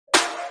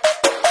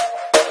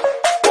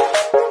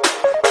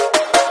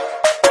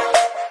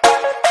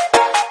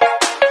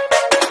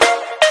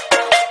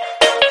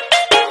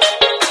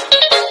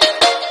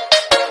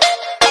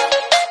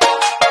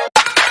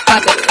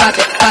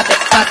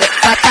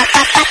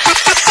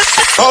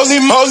Holy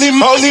moly,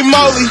 moly,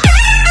 moly.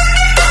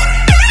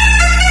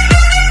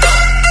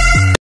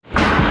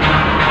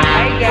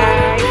 Hi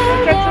guys,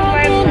 welcome to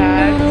my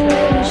vlog.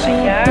 So,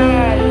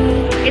 ayan.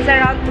 It's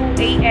around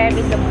 2 AM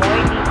in the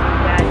morning.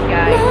 Ayan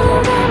guys.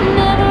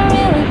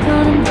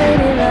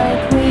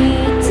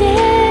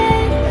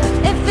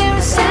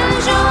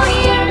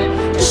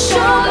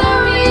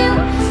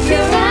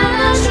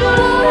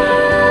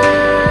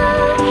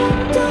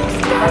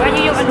 Baka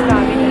nyo yung ano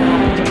namin na.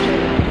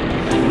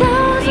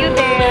 See you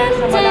there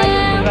sa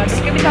malayong lugar.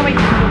 Kasi kami sa may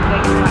tulog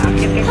guys.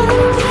 Maakyat kayo sa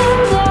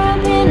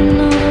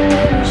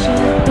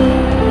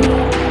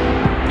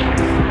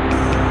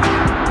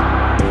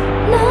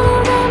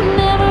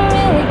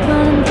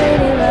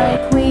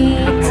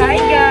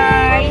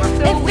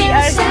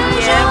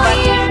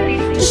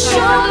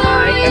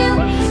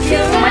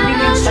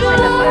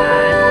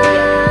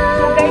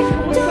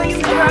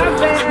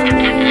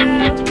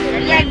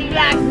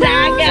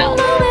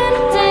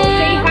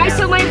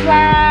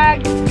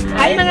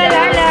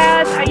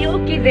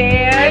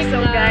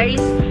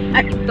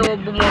ito,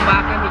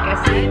 bumaba kami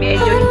kasi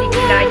medyo hindi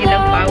kinaya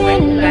ng power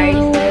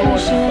guys.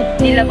 So,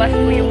 nilabas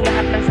ko yung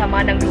lahat ng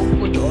sama ng loob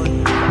ko doon.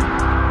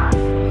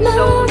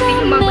 So,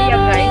 tingin mamaya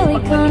guys,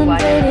 pag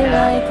maliwanag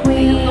na,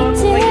 ayun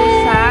kayo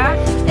sa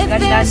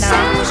ganda na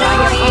kaya ko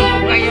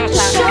kayo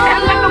sa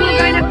ano na itong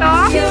lugar na to?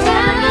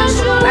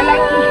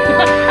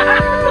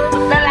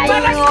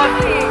 Dalaingon.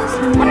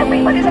 Parang may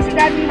mali sa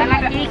sinabi.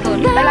 Dalaingon.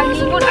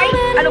 Ay,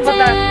 ano ba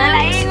ito?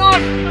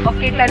 Dalaingon.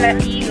 Okay,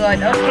 Dalaingon.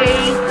 Okay,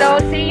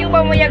 so see you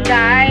mamaya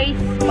guys.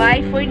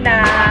 Bye for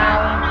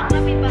now.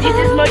 This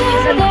is more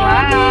season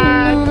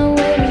 1.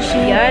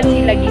 Yan,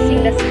 sila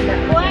gising na sila.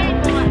 Wait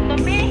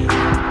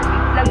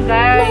lang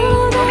guys.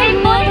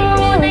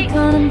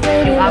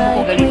 Yung amo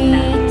ko galit na.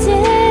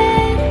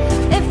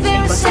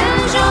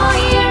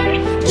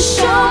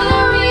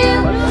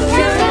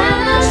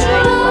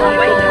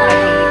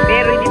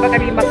 Pero hindi pa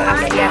kami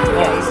makaakyat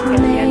guys.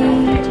 Kasi ano,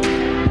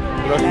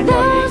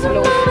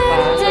 close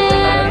pa.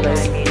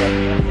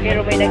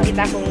 Pero may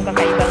nakita kong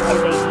kakaibang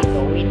kulay dito.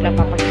 Wait lang,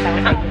 papakita ko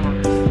sa inyo.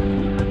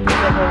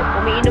 So,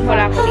 umiinom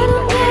pala ako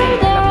dito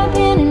kasi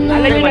alam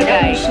nyo na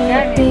guys.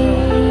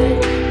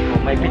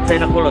 May pizza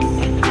na kulot.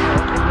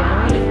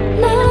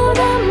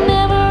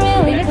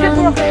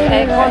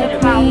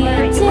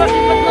 Cauliflower.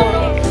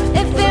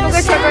 Ito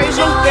guys,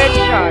 kakaibang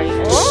pechay.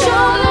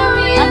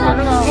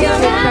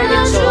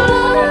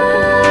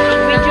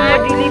 Medyo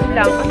madilim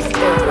lang.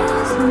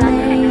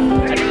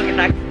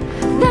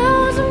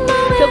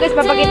 So guys,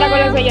 papakita ko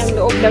lang sa yung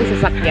loob ng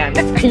sasakyan.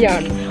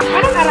 Ayan.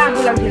 Parang arago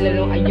lang sila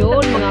nung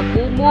ayun, mga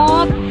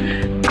kumot,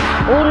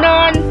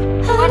 unan,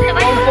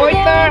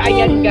 comforter.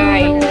 Ayan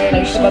guys.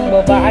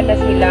 Magbabaan na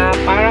sila.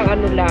 Parang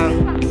ano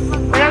lang.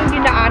 Parang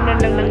dinaanan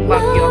lang ng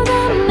bagyo ang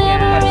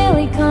sasakyan.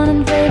 Ayan.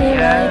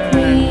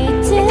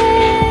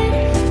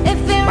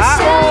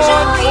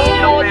 Baon,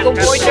 kumot,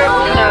 comforter,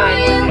 unan.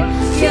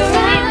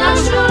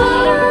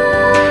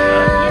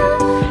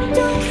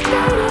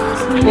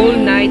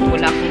 Whole night,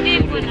 wala akong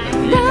tulog.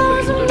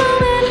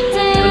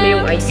 Ito na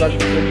yung eye bag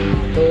ko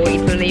dito.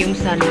 Ito na yung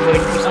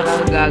sunburn ko sa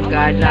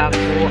kagagala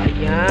ko.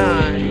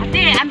 Ayan.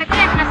 Ate, ambil ko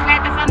yung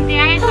flashlight sa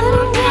samtihay.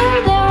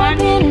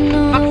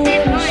 Vaksin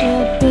ko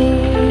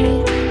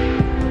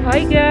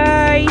Hi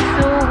guys!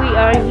 So we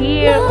are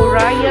here,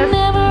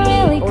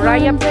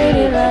 Oraya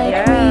Peak.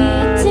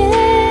 Ayan. So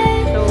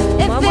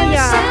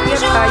mamaya, akyat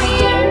tayo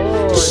doon.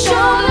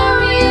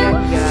 Ayan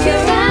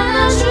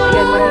guys.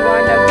 Ayan,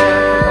 maliwanag na.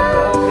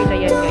 Okay na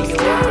yan ngayon.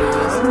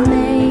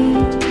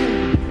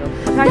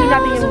 Pasahin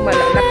natin yung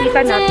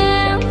lapitan natin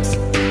siya.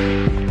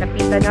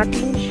 Lapitan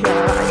natin siya.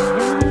 Ayan.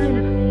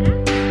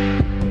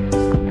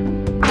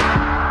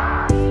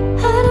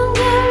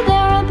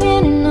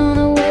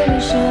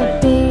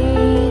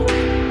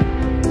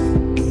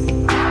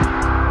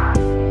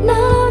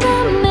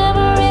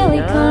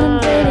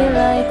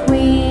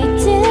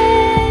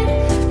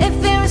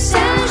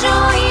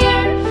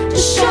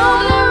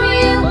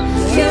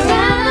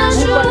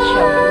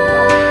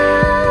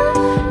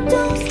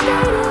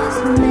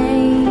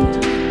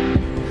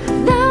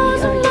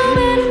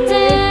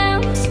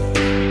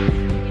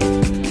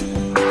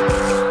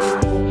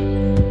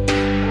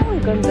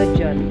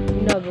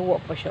 Ginagawa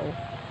pa siya, oh.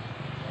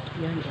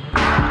 Yan,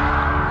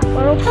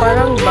 oh.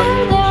 Parang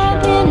bangin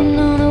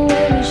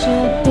siya.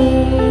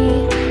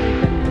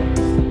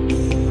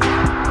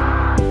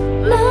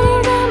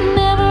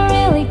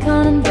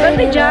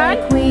 Ganda dyan.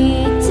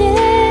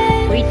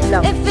 Wait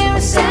lang.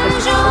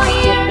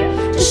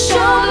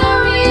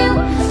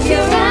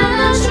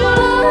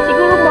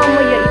 Siguro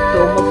mamaya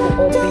ito,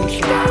 mag-open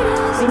siya.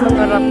 May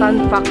mga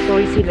rattan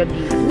factory sila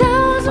dito.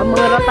 Ang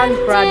mga rattan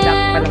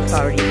product pala,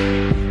 sorry.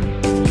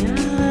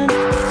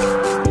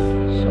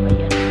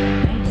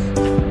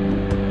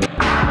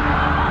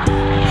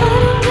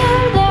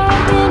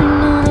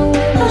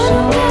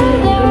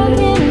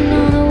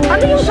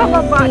 Sa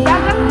baba,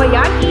 dagat ba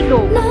yan?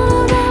 Ilog?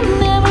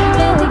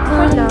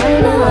 Wala.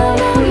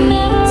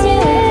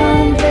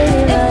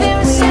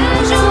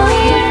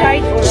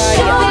 Inside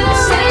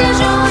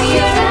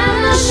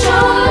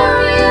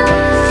Oraya.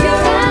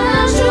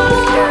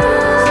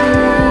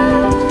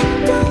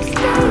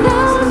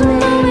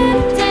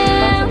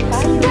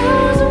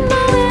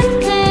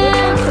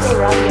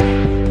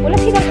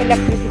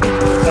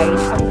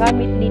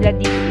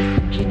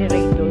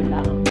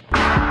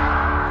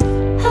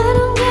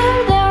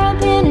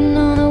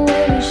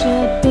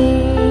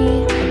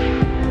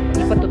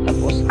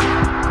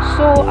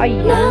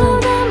 ayan.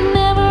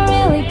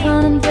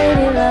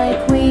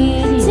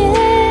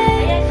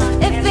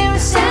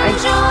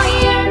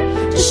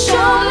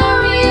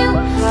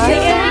 Hi,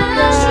 Erica.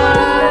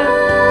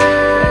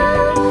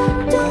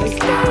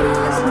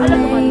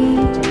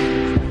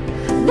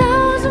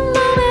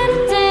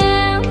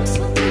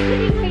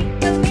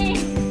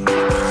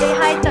 Say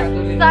hi to.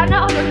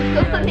 Sana ako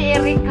gusto ni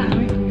Erika.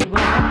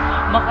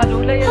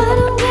 Makalula yan.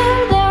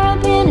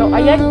 So,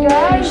 ayan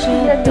guys.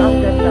 Tingnan nyo ang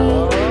ganda.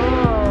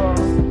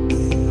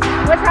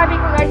 Masabi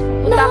ko guys,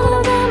 pupunta ako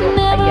ng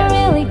dito.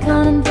 Ayan.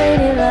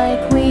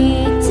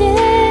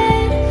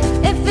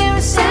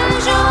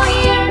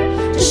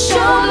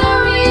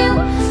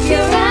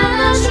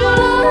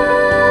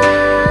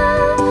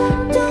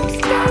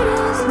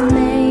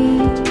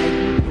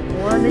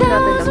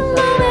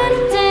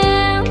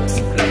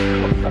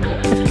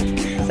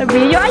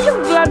 Sabihin nyo, ay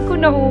yung vlog ko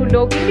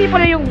nahulog. Hindi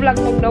pala yung vlog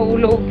mong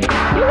nahulog.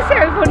 Yung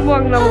cellphone mo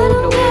ang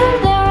nahulog.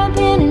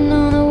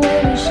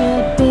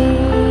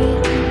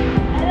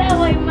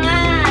 Alawoy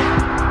man.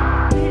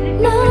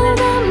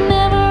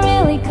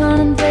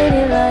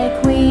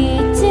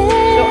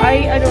 So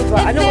ay ano ba?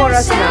 Anong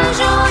oras na?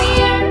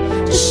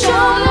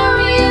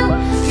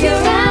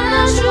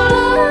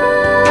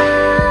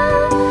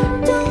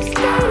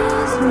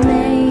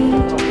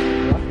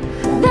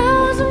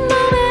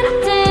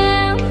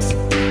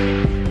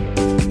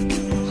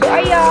 So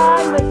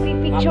ayan,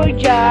 magpipicture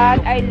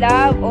dyan. I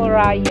love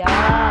Oraya.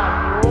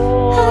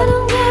 Yun.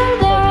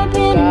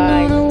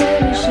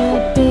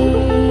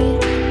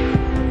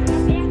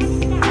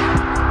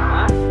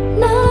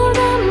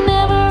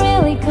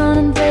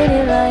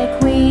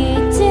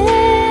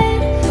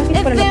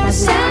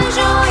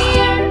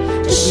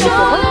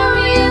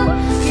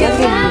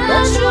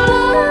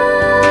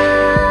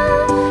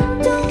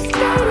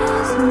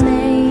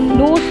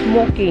 No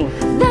smoking.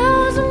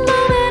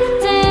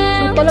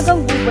 So talagang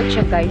gubat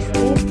siya guys.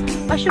 Oh,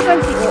 as you can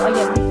see, oh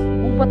ayan,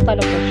 gubat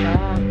talaga siya.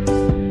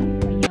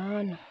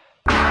 Ayan.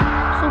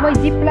 So may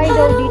zipline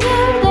daw dito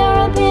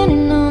pero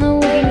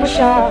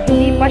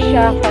hindi pa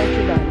siya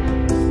functional.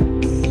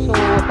 So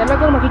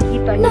talagang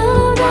makikita niyo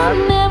gubat.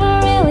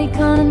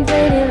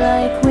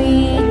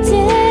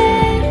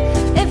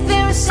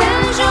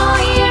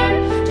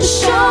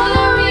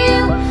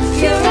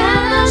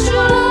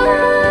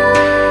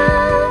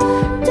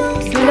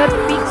 Do not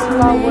pick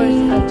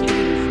flowers and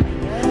trees.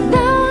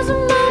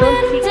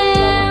 Don't pick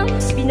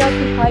flowers.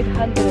 Penalty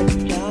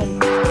 500 dyan.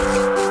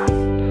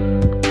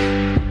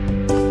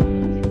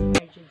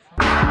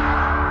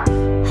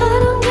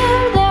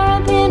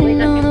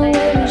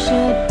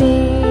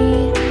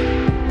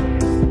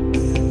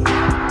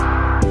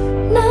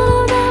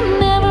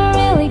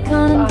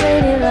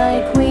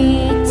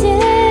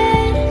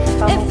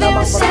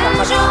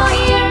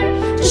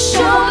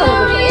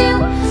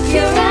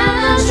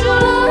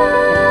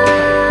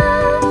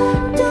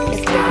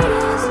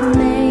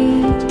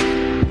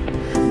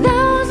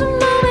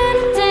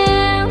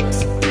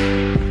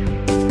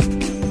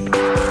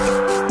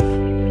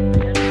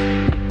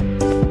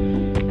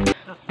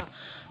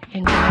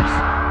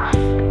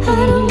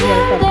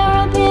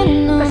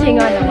 Kasi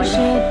nga naman,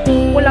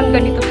 walang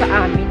ganito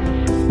sa amin.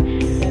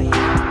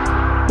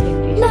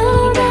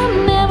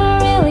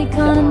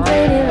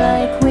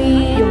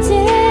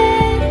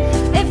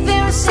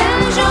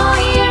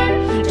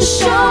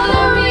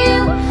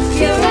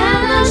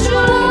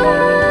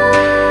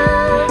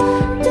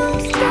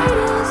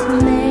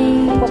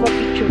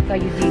 Magpapapicture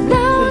tayo dito.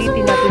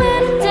 Sulitin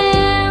natin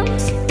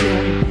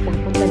yung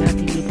pagpunta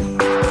natin dito.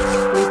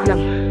 Wait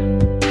lang.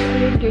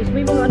 Ayan guys,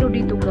 may mga ano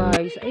dito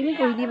guys. I mean,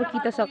 kung hindi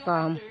makita sa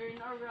cam.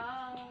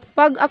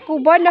 Pag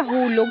ako ba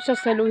nahulog,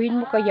 sasaluhin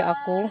mo kaya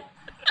ako?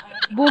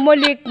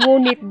 Bumalik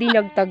ngunit di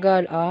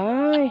nagtagal.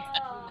 Ay.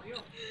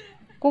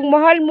 Kung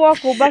mahal mo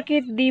ako,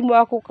 bakit di mo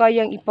ako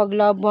kayang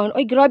ipaglaban?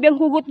 Ay, grabe ang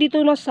hugot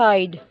dito na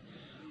side.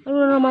 Ano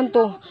na naman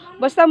to?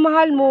 Basta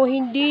mahal mo,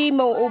 hindi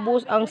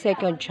mauubos ang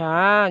second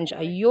chance.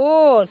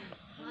 Ayun.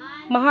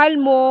 Mahal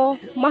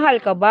mo, mahal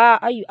ka ba?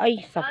 Ay,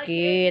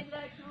 sakit.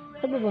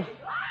 Ano ba?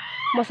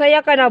 Masaya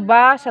ka na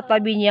ba sa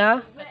tabi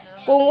niya?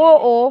 Kung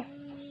oo,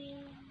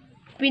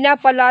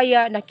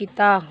 pinapalaya na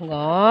kita.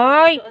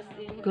 Ay,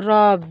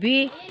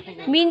 grabe.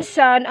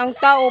 Minsan, ang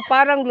tao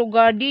parang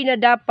lugar di na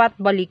dapat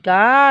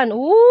balikan.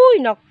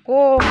 Uy,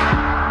 nako.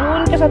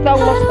 Doon ka sa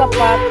taong mas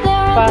tapat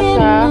pa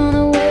sa...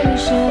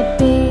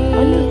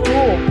 Ano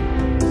to?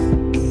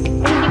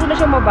 Ay, hindi ko na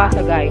siya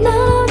mabasa, guys.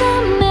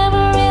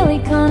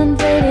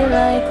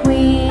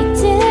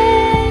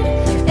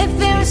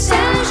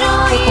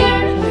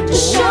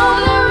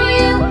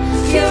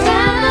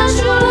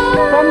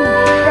 From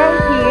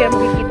here,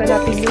 makikita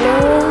natin yung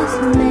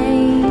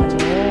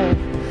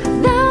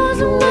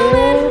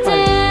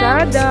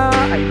kalsada.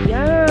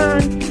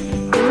 Ayan.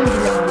 Yung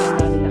dinaanan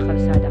namin na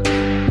kalsada.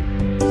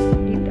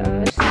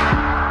 Ditas.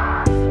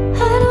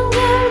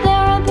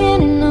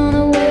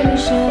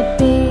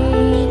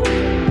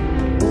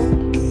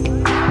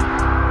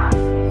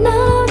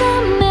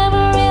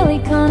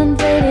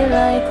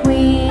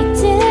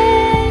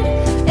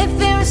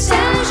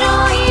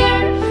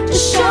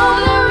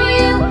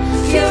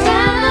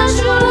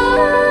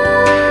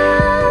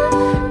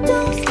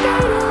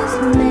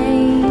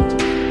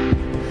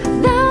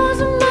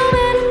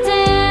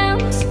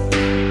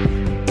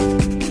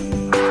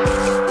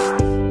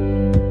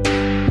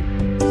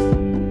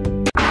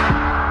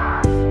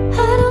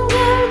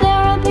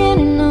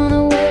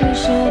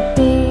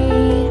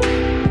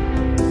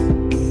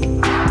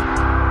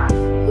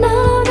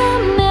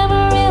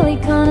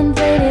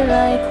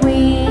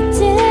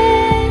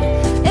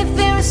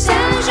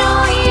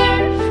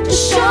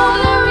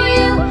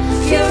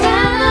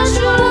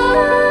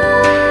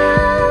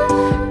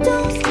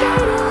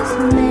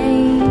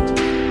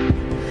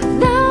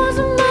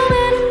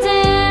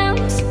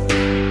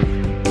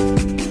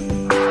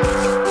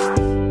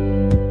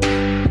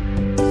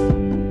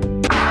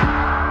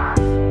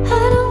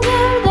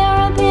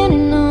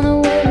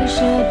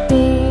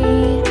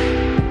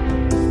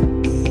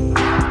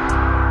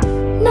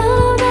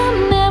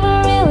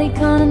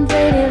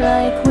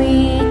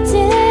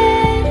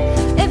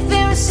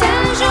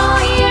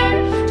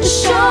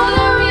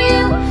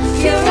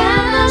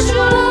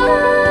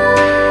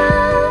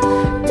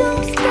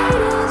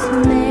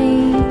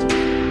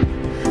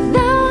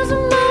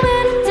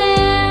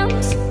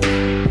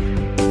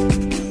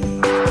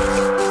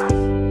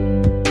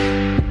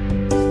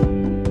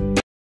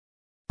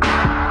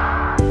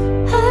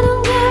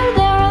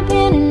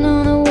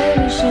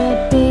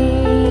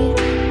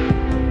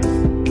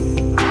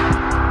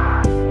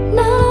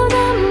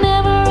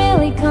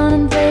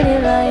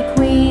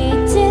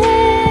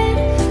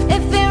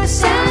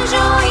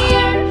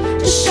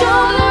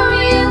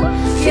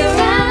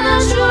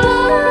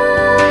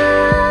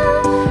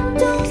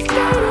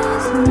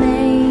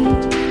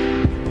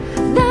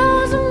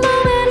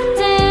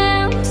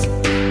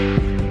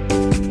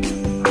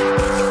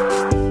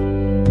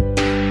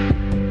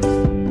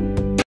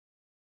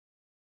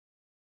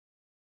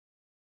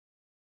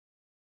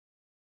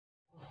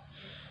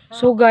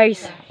 So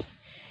guys,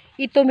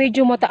 ito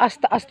medyo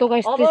mataas-taas to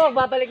guys. Opo,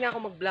 babalik na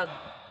ako mag-vlog.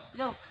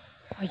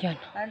 Ayan.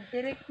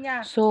 Antirik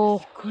niya.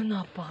 So,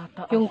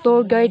 yung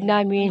tour guide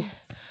namin,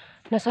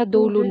 nasa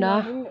dulo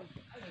na.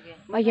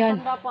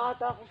 Ayan.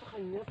 Napakata ako sa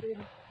kanya.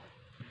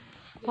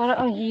 Parang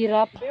ang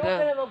hirap. Pero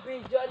ka na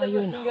mag-video.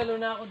 Ayun. Galo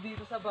na ako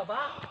dito sa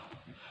baba.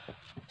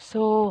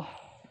 So,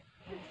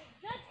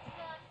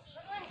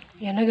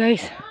 yan na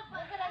guys.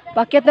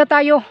 Pakyat na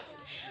tayo.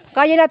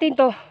 Kaya natin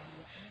to.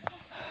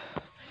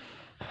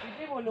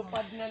 Hindi mo,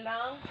 lupad na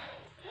lang.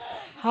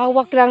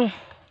 Hawak lang.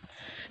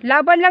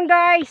 Laban lang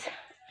guys.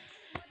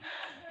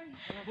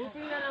 Buti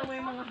na lang may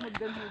mga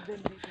hagdan-hagdan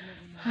dito.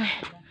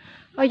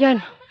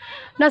 Ayan.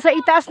 Nasa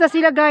itaas na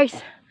sila guys.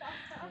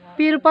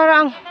 Pero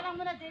parang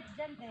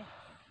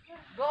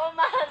Go,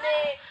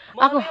 Mami!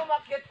 Ako. Mami,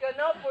 umakyat ka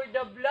na for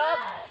the vlog.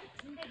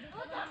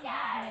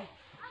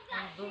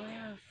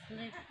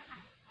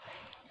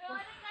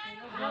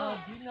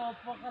 Grabe,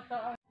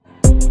 napakataas.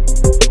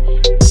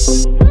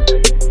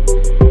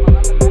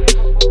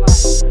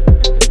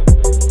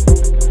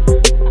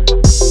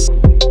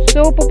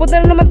 So,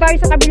 pupunta na naman tayo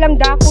sa kabilang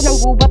dako ng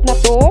gubat na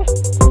to.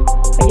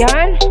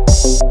 Ayan.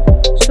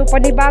 So,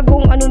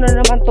 panibagong ano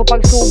na naman to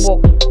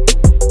pagsubok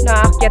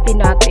na aakyatin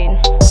natin.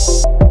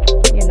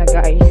 Ayan na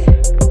guys.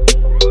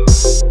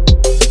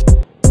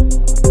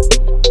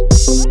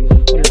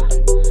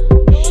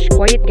 Shh,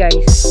 quiet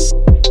guys.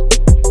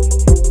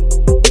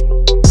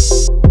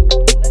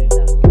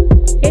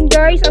 Ayan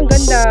guys, ang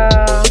ganda.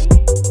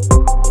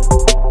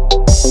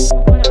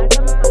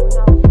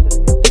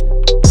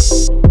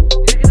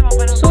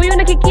 So yung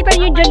nakikita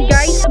nyo dyan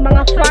guys,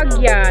 mga fog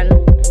yan.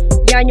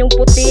 Yan yung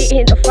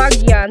puti, fog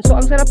yan. So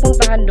ang sarap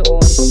puntahan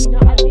doon.